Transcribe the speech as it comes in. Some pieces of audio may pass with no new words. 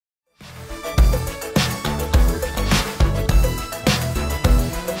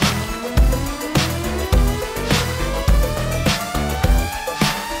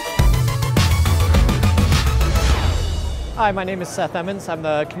Hi, my name is Seth Emmons. I'm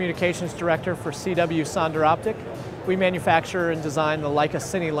the Communications Director for CW Sonderoptic. We manufacture and design the Leica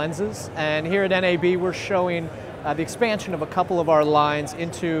cine lenses, and here at NAB we're showing the expansion of a couple of our lines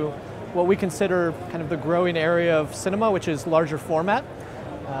into what we consider kind of the growing area of cinema, which is larger format.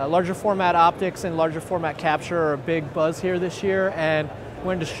 Larger format optics and larger format capture are a big buzz here this year, and we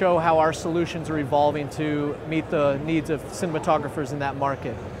wanted to show how our solutions are evolving to meet the needs of cinematographers in that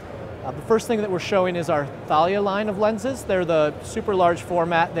market. The first thing that we're showing is our Thalia line of lenses. They're the super large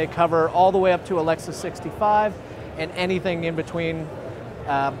format. They cover all the way up to ALEXA 65 and anything in between.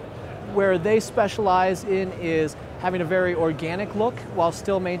 Where they specialize in is having a very organic look while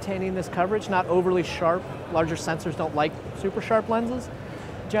still maintaining this coverage, not overly sharp. Larger sensors don't like super sharp lenses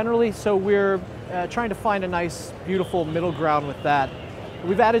generally, so we're trying to find a nice, beautiful middle ground with that.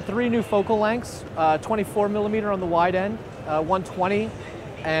 We've added 3 new focal lengths, 24mm on the wide end, 120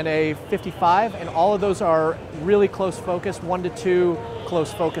 and a 55, and all of those are really close focus, 1 to 2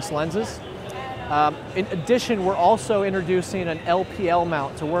 close focus lenses. In addition, we're also introducing an LPL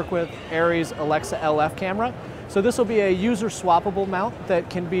mount to work with ARRI's ALEXA LF camera. So this will be a user swappable mount that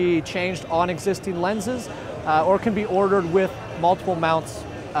can be changed on existing lenses or can be ordered with multiple mounts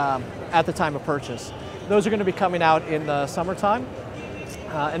at the time of purchase. Those are going to be coming out in the summertime.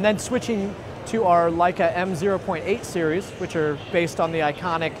 And then switching to our Leica M0.8 series, which are based on the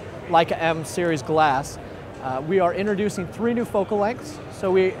iconic Leica M series glass. We are introducing 3 new focal lengths.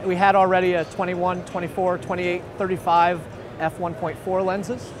 So we had already a 21, 24, 28, 35 f1.4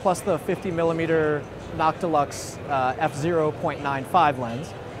 lenses, plus the 50mm Noctilux f0.95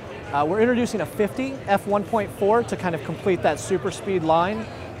 lens. We're introducing a 50 f1.4 to kind of complete that super speed line,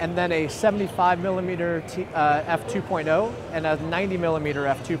 and then a 75mm f2.0 and a 90mm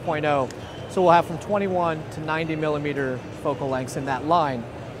f2.0. So we'll have from 21 to 90mm focal lengths in that line.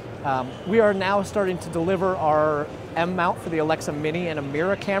 We are now starting to deliver our M mount for the Alexa Mini and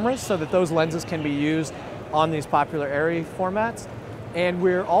Amira cameras so that those lenses can be used on these popular ARRI formats. And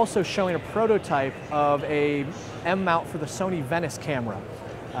we're also showing a prototype of a M mount for the Sony Venice camera.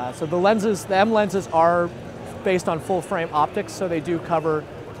 So the M lenses are based on full frame optics, so they do cover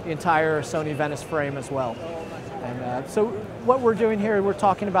the entire Sony Venice frame as well. And so what we're doing here, we're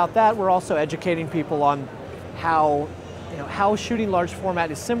talking about that. We're also educating people on how shooting large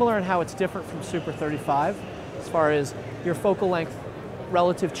format is similar and how it's different from Super 35 as far as your focal length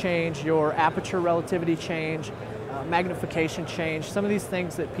relative change, your aperture relativity change, magnification change, some of these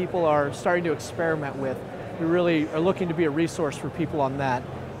things that people are starting to experiment with. We really are looking to be a resource for people on that.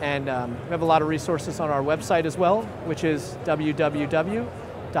 And we have a lot of resources on our website as well, which is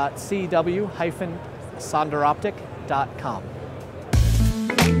www.cw-sonderoptic.com.